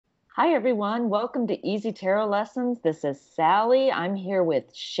Hi, everyone. Welcome to Easy Tarot Lessons. This is Sally. I'm here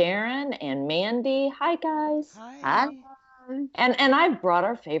with Sharon and Mandy. Hi, guys. Hi. Hello. And I brought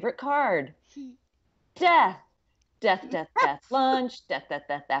our favorite card, He. Death. Death, death, death, lunch. Death, death,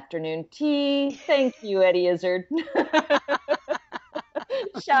 death, afternoon tea. Thank you, Eddie Izzard.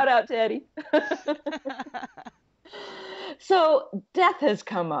 Shout out to Eddie. So, death has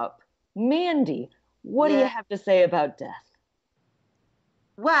come up. Mandy, what do you Yeah. have to say about death?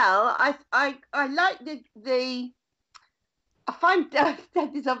 Well, I like the I find death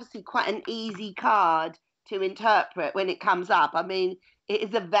is obviously quite an easy card to interpret when it comes up. I mean, it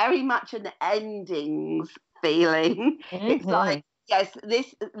is a very much an endings feeling. It's Mm-hmm. like, yes,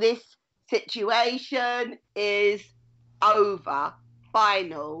 this situation is over,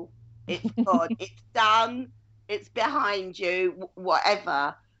 final, it's gone, it's done, it's behind you,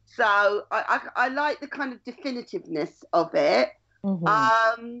 whatever. So I like the kind of definitiveness of it. Mm-hmm.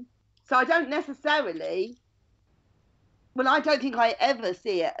 Um, so I don't necessarily, well, I don't think I ever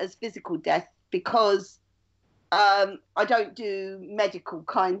see it as physical death because I don't do medical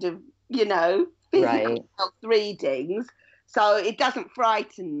kind of, physical Right. health readings. So it doesn't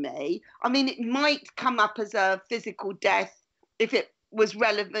frighten me. I mean, it might come up as a physical death if it was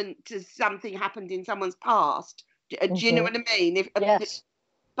relevant to something happened in someone's past. Do you know Mm-hmm. what I mean? Yes.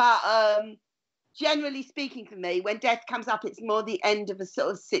 But generally speaking, for me, when death comes up, it's more the end of a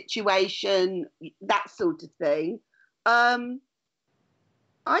sort of situation, that sort of thing. Um,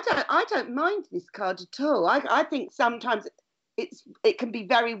 I don't mind this card at all. I think sometimes it can be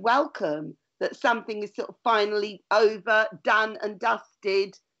very welcome that something is sort of finally over, done and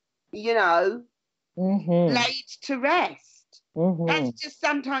dusted, you know, Mm-hmm. laid to rest. That's Mm-hmm. just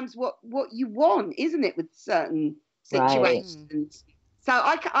sometimes what you want, isn't it, with certain Right. Mm. situations. So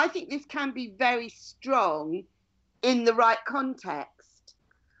I think this can be very strong in the right context.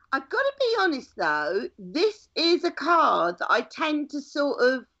 I've got to be honest though, this is a card that I tend to sort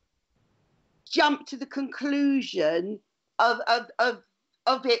of jump to the conclusion of of of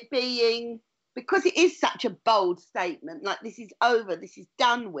of it being, because it is such a bold statement, like this is over, this is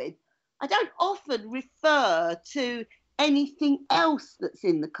done with. I don't often refer to anything else that's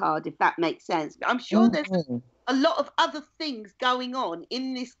in the card, if that makes sense. But I'm sure there's Mm-hmm. a lot of other things going on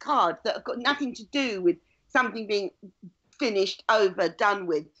in this card that have got nothing to do with something being finished, over, done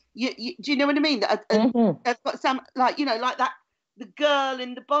with. Do you know what I mean? That Mm-hmm. have got some, like, like that, the girl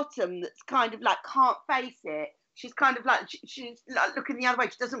in the bottom that's kind of like can't face it. She's kind of like she's like looking the other way.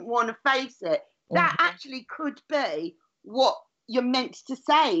 She doesn't want to face it. That Mm-hmm. actually could be what you're meant to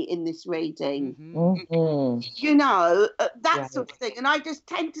say in this reading. Mhm. Mm-hmm. That Right. sort of thing. And I just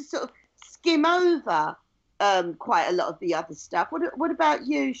tend to sort of skim over quite a lot of the other stuff. What about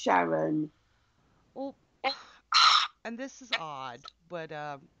you, Sharon? Well, and this is odd, but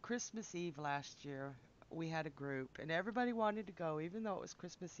Christmas Eve last year, we had a group, and everybody wanted to go, even though it was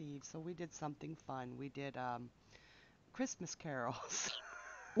Christmas Eve. So we did something fun. We did Christmas carols,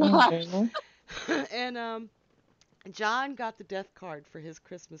 Mm-hmm. and John got the death card for his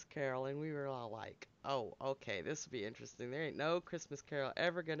Christmas carol, and we were all like, "Oh, okay, this will be interesting. There ain't no Christmas carol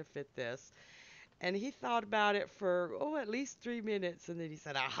ever gonna fit this." And he thought about it for, at least 3 minutes. And then he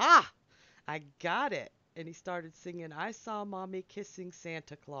said, Aha! I got it. And he started singing, I Saw Mommy Kissing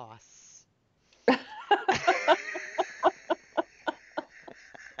Santa Claus.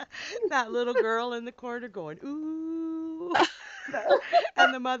 That little girl in the corner going, Ooh.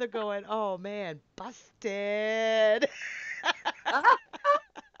 And the mother going, Oh man, busted.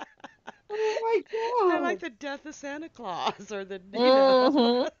 Oh my I like god. the death of Santa Claus or the,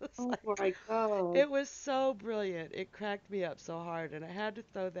 Mm-hmm. it's Oh like, my god. it was so brilliant. It cracked me up so hard, and I had to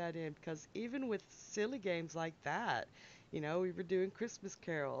throw that in because even with silly games like that, we were doing Christmas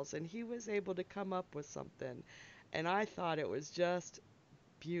carols, and he was able to come up with something, and I thought it was just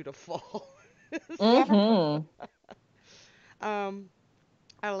beautiful. Yeah. Mm-hmm. um,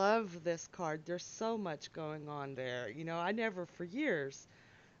 I love this card. There's so much going on there. I never, for years,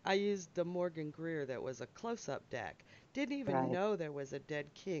 I used the Morgan Greer that was a close-up deck. Didn't even Right. know there was a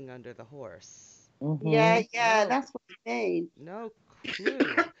dead king under the horse. Mm-hmm. Yeah, No, that's what I mean. no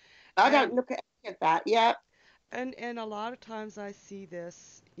clue. I And don't look at any of that. Yeah. and a lot of times I see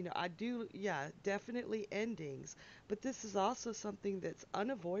this, I do, yeah, definitely endings, but this is also something that's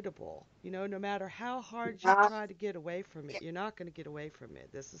unavoidable. No matter how hard you Yeah, try to get away from it, you're not going to get away from it.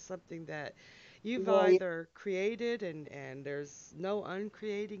 This is something that you've yeah, either created and there's no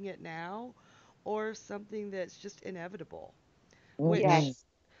uncreating it now, or something that's just inevitable, Mm-hmm. which yes.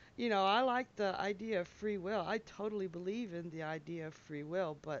 I like the idea of free will. I totally believe in the idea of free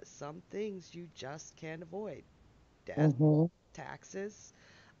will, but some things you just can't avoid. Death, Mm-hmm. taxes,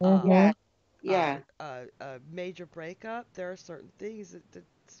 Mm-hmm. Yeah. Yeah. A major breakup. There are certain things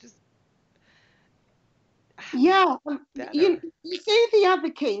that's just Yeah. better. You see the other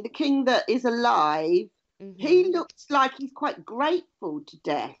king, the king that is alive, he Mm-hmm. looks like he's quite grateful to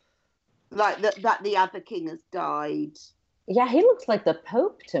death. Like that the other king has died. Yeah, he looks like the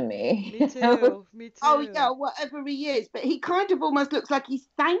Pope to me. Me You know? too. Me Oh yeah, too. whatever he is, but he kind of almost looks like he's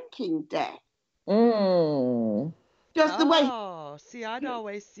thanking death. Mm. Just the way. Oh, see, I'd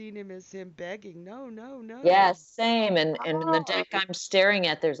always seen him as him begging, no, no, Yeah, no. same. And in the Oh, deck I'm staring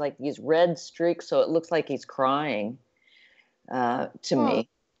at, there's like these red streaks, so it looks like he's crying to oh, me.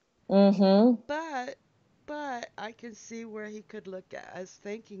 Mm-hmm. But I can see where he could look at as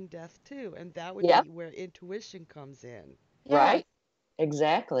thanking death too, and that would Yep. be where intuition comes in. yeah, Right.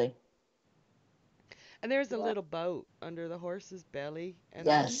 Exactly. And there's a yeah, little boat under the horse's belly,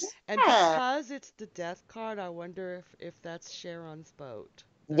 Yes. and yeah. because it's the death card, I wonder if that's Sharon's boat,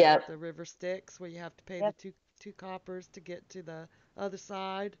 Yep. the River Styx, where you have to pay the Yep. two coppers to get to the other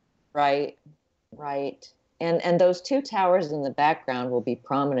side. Right. Right. And those two towers in the background will be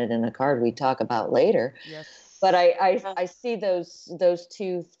prominent in a card we talk about later. But Yes. I see those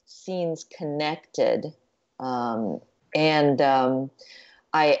two scenes connected, um, and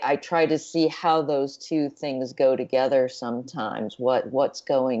I try to see how those two things go together sometimes. What's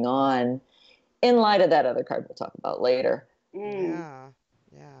going on in light of that other card we'll talk about later. Mm, Yeah.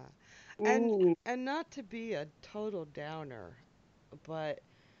 Yeah. And mm, and not to be a total downer, but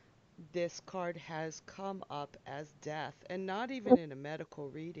this card has come up as death, and not even in a medical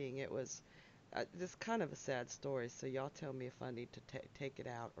reading. It was this kind of a sad story, so y'all tell me if I need to take it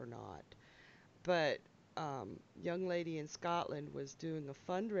out or not. But young lady in Scotland was doing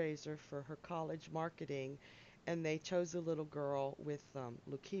a fundraiser for her college marketing, and they chose a little girl with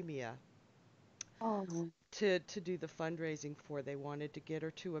leukemia oh, to do the fundraising for. They wanted to get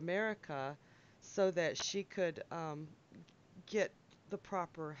her to America so that she could get the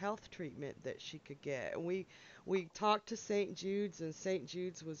proper health treatment that she could get. And we talked to St. Jude's, and St.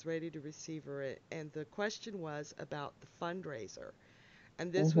 Jude's was ready to receive her. And the question was about the fundraiser.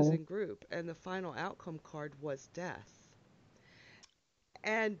 And this was Hmm. in group, and the final outcome card was death.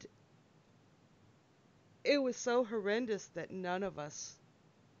 And it was so horrendous that none of us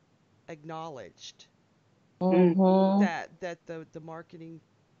acknowledged mm, Hmm. that the marketing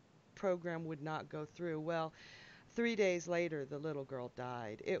program would not go through. Well, 3 days later, the little girl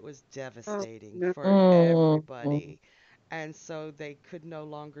died. It was oh, devastating no, for Mm. everybody. And so they could no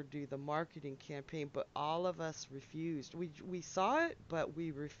longer do the marketing campaign, but all of us refused. We saw it, but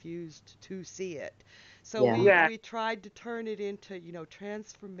we refused to see it. So Yeah. yeah, we tried to turn it into,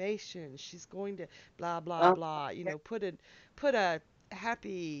 transformation. She's going to blah blah oh, blah, put a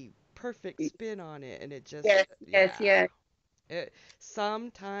happy perfect spin on it, and it just yes, yes, yeah. yeah,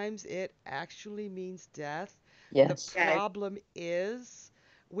 Sometimes it actually means death. The Yes. yes, problem is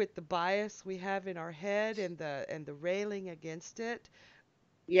with the bias we have in our head and the railing against it,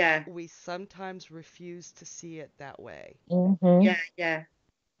 yeah, we sometimes refuse to see it that way. Hmm. yeah, yeah.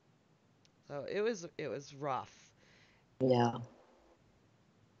 So it was rough. Yeah.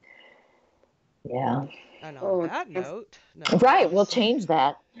 Yeah. And on Oh, that that's, note, no, Right. I'm We'll sorry. change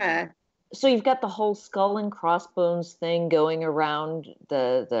that. yeah, So you've got the whole skull and crossbones thing going around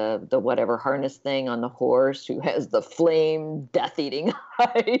the whatever harness thing on the horse who has the flame death eating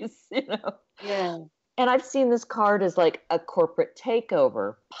eyes. yeah, And I've seen this card as like a corporate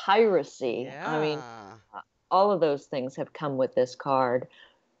takeover, piracy. I mean, Yeah. all of those things have come with this card.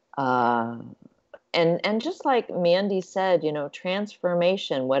 Uh, and just like Mandy said,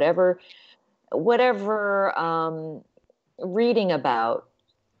 transformation, whatever reading about,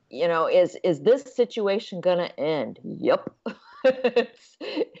 is this situation gonna end? Yep.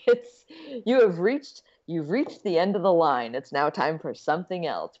 it's you've reached the end of the line. It's now time for something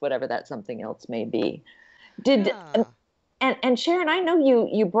else, whatever that something else may be. Did Yeah. and Sharon, I know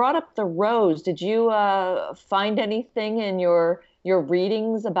you brought up the rose. Did you find anything in your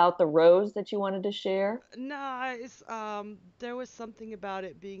readings about the rose that you wanted to share? No, there was something about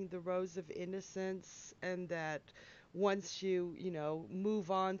it being the rose of innocence, and that once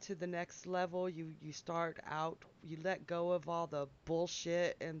move on to the next level, you start out, you let go of all the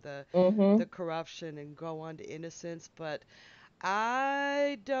bullshit and Mm-hmm. the corruption and go on to innocence. But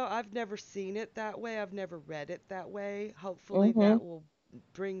I've never seen it that way. I've never read it that way. Hopefully Mm-hmm. that will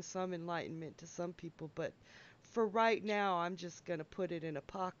bring some enlightenment to some people, but for right now, I'm just gonna put it in a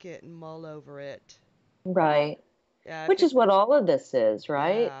pocket and mull over it. Right. Yeah, if Which it, is what all of this is,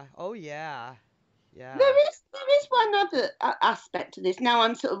 right? yeah, oh yeah, yeah. there is one other aspect to this. Now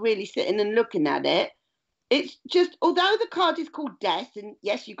I'm sort of really sitting and looking at it. it's just, although the card is called Death, and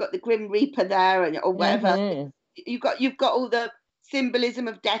yes, you've got the Grim Reaper there, and or whatever, Mm-hmm. you've got all the symbolism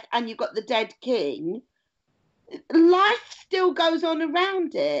of death, and you've got the dead king. Life still goes on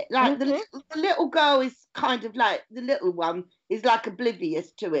around it. Like the little girl is kind of like, the little one is like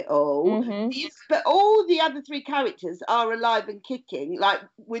oblivious to it all. Yes, but all the other three characters are alive and kicking, like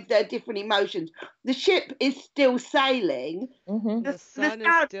with their different emotions. The ship is still sailing. The sun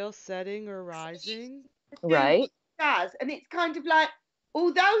is still setting or rising. Right. Does, and it's kind of like,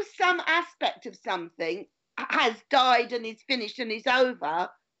 although some aspect of something has died and is finished and is over,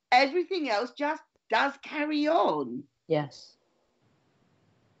 everything else just does carry on. Yes.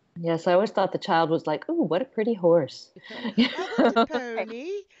 Yes, I always thought the child was like, "Ooh, what a pretty horse." How about the pony?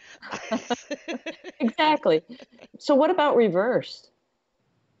 Exactly. So what about reversed?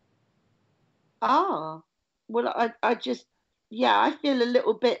 Well, I just, yeah, I feel a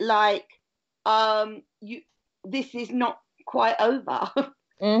little bit like, this is not quite over.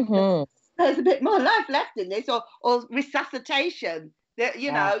 There's a bit more life left in this, or resuscitation. That,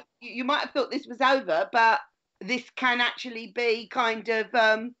 you know, you might have thought this was over, but this can actually be kind of,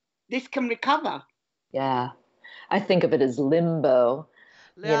 this can recover. Yeah. I think of it as limbo.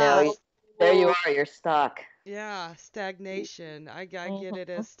 Yeah. You know, there you are, you're stuck. Yeah, stagnation. I get it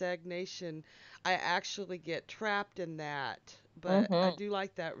as stagnation. I actually get trapped in that, but I do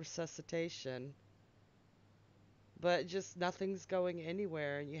like that resuscitation. But just nothing's going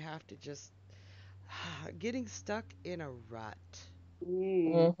anywhere, and you have to just getting stuck in a rut.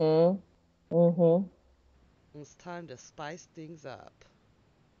 It's time to spice things up.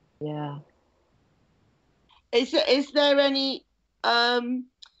 Yeah. Is there any,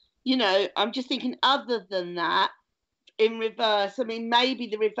 you know, I'm just thinking other than that, in reverse. I mean, maybe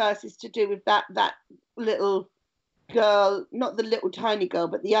the reverse is to do with that little girl, not the little tiny girl,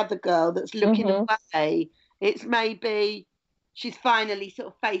 but the other girl that's looking away. It's maybe she's finally sort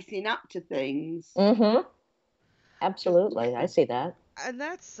of facing up to things. Absolutely. I see that. And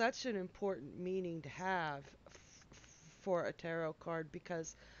that's such an important meaning to have for a tarot card,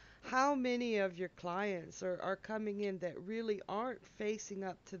 because how many of your clients are coming in that really aren't facing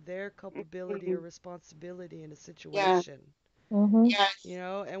up to their culpability or responsibility in a situation? Yes. You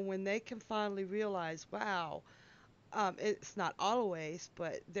know, and when they can finally realize, wow, it's not always,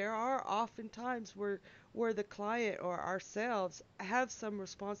 but there are often times where the client or ourselves have some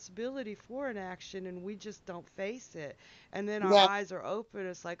responsibility for an action and we just don't face it. And then our eyes are open.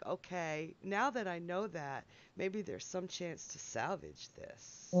 It's like, okay, now that I know that, maybe there's some chance to salvage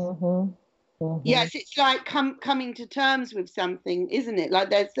this. Yes, it's like coming to terms with something, isn't it? Like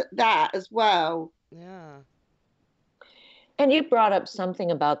there's that as well. Yeah. And you brought up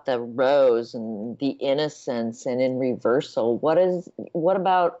something about the rose and the innocence, and in reversal, what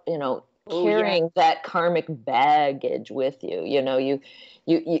about, carrying that karmic baggage with you?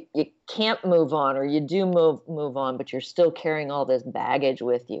 You can't move on, or you do move on, but you're still carrying all this baggage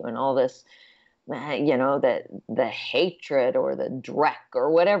with you, and all this, that the hatred or the dreck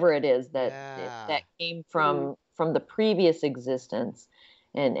or whatever it is that came from the previous existence.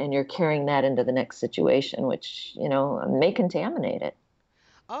 And you're carrying that into the next situation, which, may contaminate it.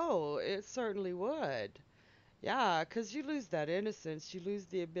 Oh, it certainly would. Yeah, because you lose that innocence, you lose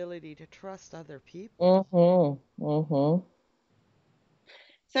the ability to trust other people.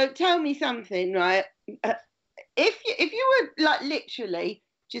 So tell me something, right? If you were like literally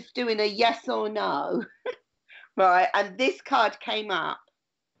just doing a yes or no, right, and this card came up,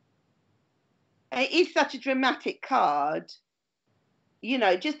 it is such a dramatic card.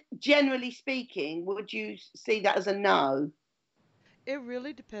 Just generally speaking, would you see that as a no? It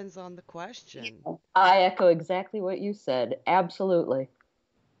really depends on the question. Yeah. I echo exactly what you said. Absolutely.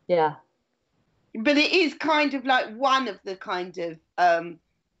 Yeah. But it is kind of like one of the kind of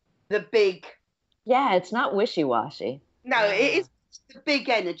the big. Yeah, it's not wishy-washy. No, it is the big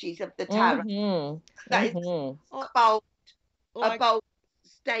energies of the tarot. That is a bold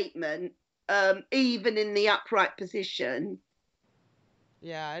statement, even in the upright position.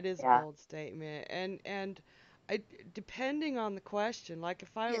 Yeah, it is a bold statement, and depending on the question, like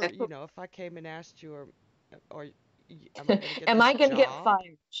if I were, if I came and asked you, or am I going to get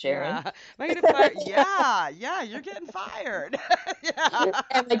fired, Sharon? Yeah, am I going to get fired? Yeah, you're getting fired. Yeah.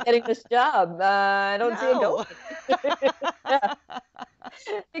 Am I getting this job? I don't see it going.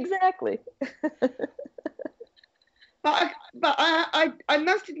 Exactly. But I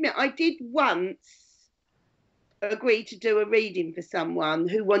must admit, I did once agree to do a reading for someone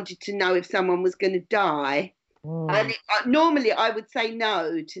who wanted to know if someone was going to die. And normally I would say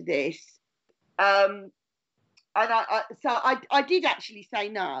no to this. I did actually say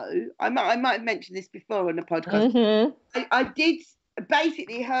no. I might have mentioned this before on the podcast. Mm-hmm. I did.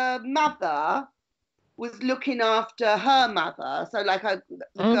 Basically, her mother was looking after her mother, so like the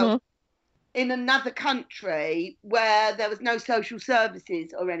girl in another country where there was no social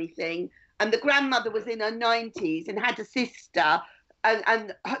services or anything, and the grandmother was in her 90s and had a sister,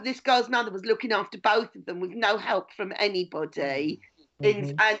 and this girl's mother was looking after both of them with no help from anybody.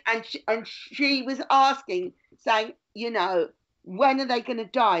 And she was asking, saying, you know, when are they going to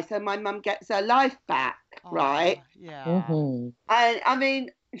die so my mum gets her life back, right? Yeah. Mm-hmm. And I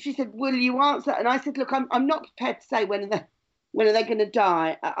mean, she said, will you answer? And I said, look, I'm not prepared to say when are they going to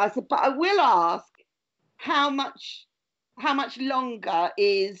die. I said, but I will ask how much longer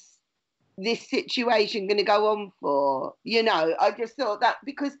is this situation going to go on for? You know, I just thought that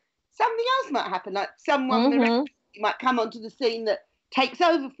because something else might happen, like someone miraculously might come onto the scene that takes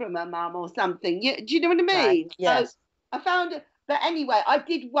over from her mum or something. Do you know what I mean? Right. Yes. So I found it. But anyway, I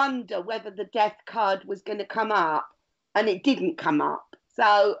did wonder whether the death card was going to come up, and it didn't come up.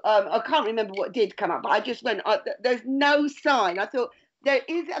 So I can't remember what did come up, but I just went, there's no sign. I thought there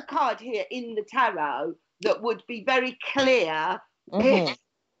is a card here in the tarot that would be very clear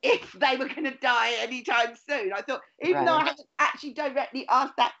if they were going to die anytime soon. I thought, even though I hadn't actually directly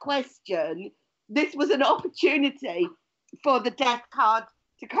asked that question, this was an opportunity for the death card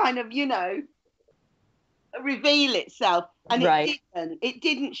to kind of, you know, reveal itself. And it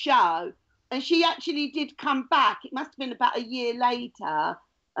didn't show. And she actually did come back. It must have been about a year later.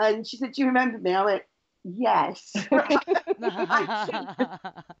 And she said, do you remember me? I went, yes.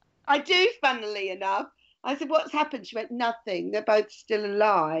 I do, funnily enough. I said, what's happened? She went, nothing. They're both still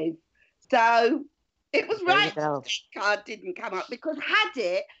alive. So it was right that the card didn't come up, because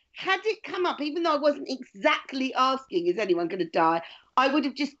had it come up, even though I wasn't exactly asking, is anyone going to die, I would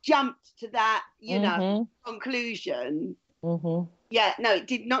have just jumped to that, you know, conclusion. Yeah, no, it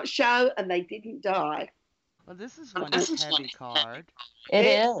did not show, and they didn't die. Well, this is one heavy card. It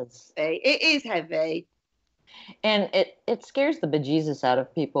is. It is heavy. And it scares the bejesus out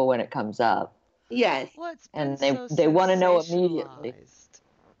of people when it comes up. Yes. Well, and they want to know immediately.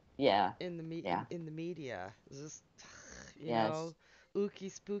 Yeah. In the media. Just, you know, ooky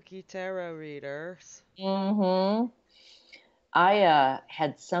spooky tarot readers. I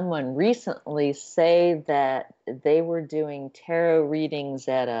had someone recently say that they were doing tarot readings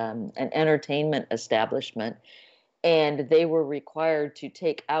at an entertainment establishment, and they were required to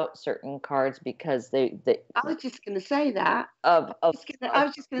take out certain cards because they I was just going to say that. I was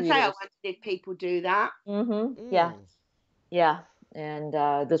just going to say, I wondered if people do that. Yeah.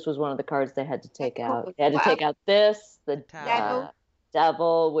 And this was one of the cards they had to take out. They had to take out the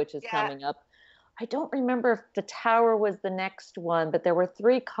devil, which is coming up. I don't remember if the tower was the next one, but there were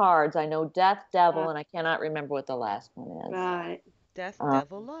 3 cards. I know death, devil, and I cannot remember what the last one is. Right. Death,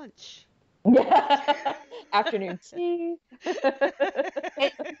 devil, lunch. Yeah. Afternoon tea.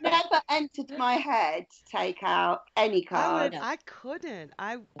 It never entered my head to take out any card. I couldn't.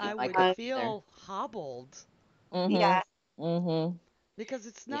 I would feel hobbled. Yeah. Because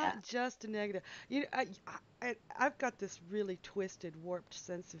it's not just a negative. You know, I've got this really twisted, warped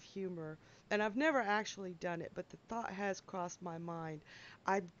sense of humor, and I've never actually done it, but the thought has crossed my mind.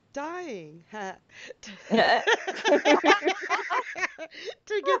 I'm dying to get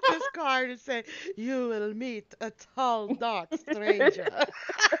this card and say, you will meet a tall, dark stranger.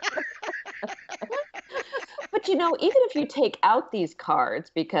 But you know, even if you take out these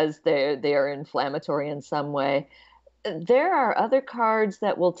cards because they are inflammatory in some way, there are other cards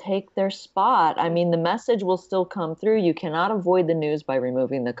that will take their spot. I mean, the message will still come through. You cannot avoid the news by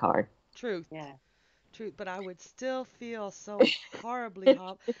removing the card. Truth. Yeah. Truth. But I would still feel so horribly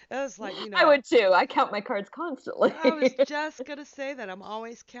hobbled. It was like, you know. I would too. I count my cards constantly. I was just going to say that. I'm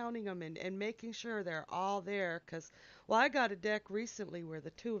always counting them and making sure they're all there. Because, well, I got a deck recently where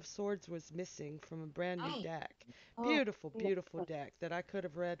the 2 of Swords was missing from a brand new deck. Beautiful, beautiful deck that I could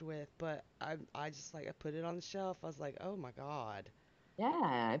have read with, but I just I put it on the shelf. I was like, oh my God.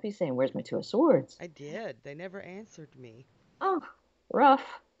 Yeah, I'd be saying, where's my 2 of Swords? I did. They never answered me. Oh, rough.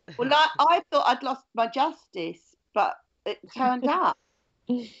 Well, I thought I'd lost my justice, but it turned up.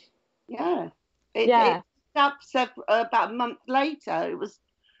 Yeah. It up about a month later. It was,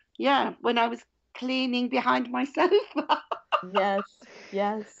 when I was cleaning behind my sofa.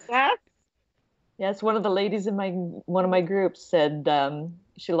 Yes, one of the ladies in one of my groups said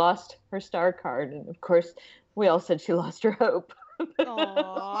she lost her star card, and of course we all said she lost her hope.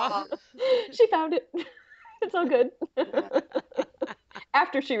 Aww. She found it. It's all good.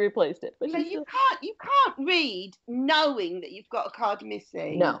 After she replaced it. But you can't read knowing that you've got a card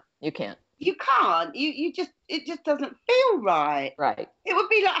missing. No, you can't. You can't. You just, it just doesn't feel right. Right. It would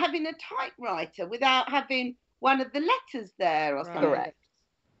be like having a typewriter without having one of the letters there or something. Correct.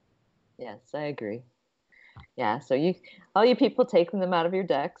 Yes, I agree. Yeah, so all you people taking them out of your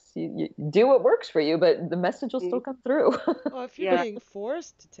decks, you do what works for you, but the message will still come through. Well, if you're being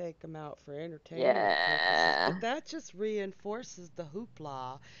forced to take them out for entertainment purposes, but that just reinforces the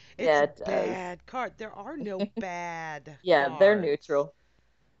hoopla. It's a bad card. There are no bad cards. They're neutral.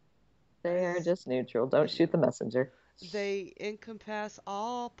 They are just neutral. Don't shoot the messenger. They encompass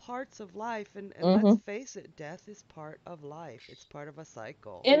all parts of life, and let's face it, death is part of life. It's part of a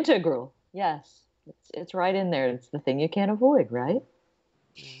cycle. Integral, yes. It's right in there. It's the thing you can't avoid, right?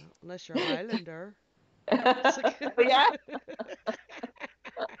 Yeah, unless you're a Highlander. Yeah.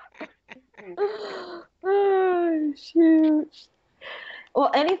 Oh, shoot. Well,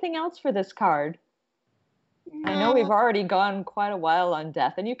 anything else for this card? I know we've already gone quite a while on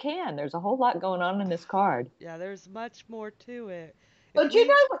death, and there's a whole lot going on in this card. Yeah, there's much more to it. But do you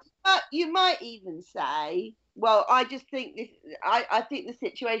know what you might even say? Well, I just think I think the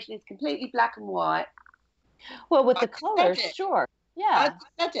situation is completely black and white. Well, with the colors, sure. Yeah.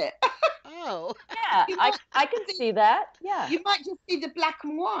 I said it. Oh. Yeah, I can see that. Yeah. You might just see the black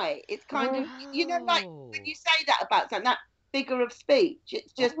and white. It's kind of, like when you say that about something, that figure of speech,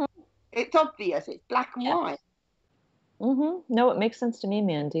 it's just, it's obvious. It's black and white. No, it makes sense to me,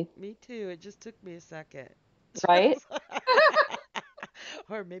 Mandy. Me too. It just took me a second. Right?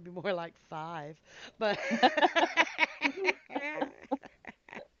 Or maybe more like 5. But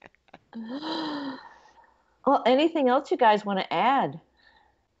well, anything else you guys want to add?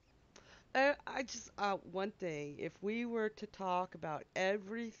 I just one thing. If we were to talk about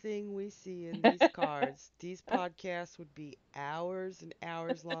everything we see in these cards, these podcasts would be hours and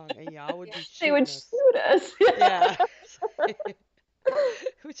hours long, and y'all would be shooting us. Shoot us. Yeah.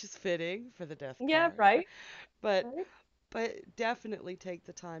 Which is fitting for the death card. Yeah, right. But definitely take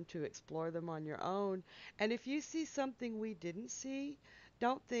the time to explore them on your own. And if you see something we didn't see,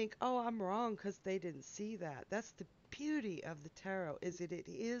 don't think, oh, I'm wrong because they didn't see that. That's the beauty of the tarot, is that it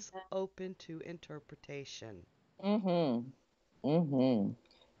is open to interpretation. Yeah,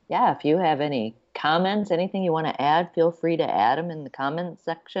 if you have any comments, anything you want to add, feel free to add them in the comments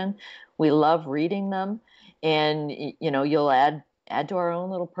section. We love reading them, and you'll add to our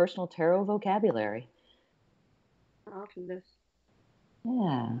own little personal tarot vocabulary. Marvelous.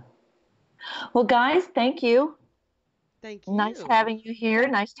 Yeah. Well, guys, thank you. Thank you. Nice having you here.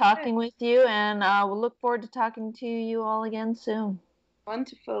 Nice talking with you, and we'll look forward to talking to you all again soon.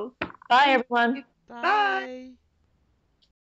 Wonderful. Bye, everyone. Bye.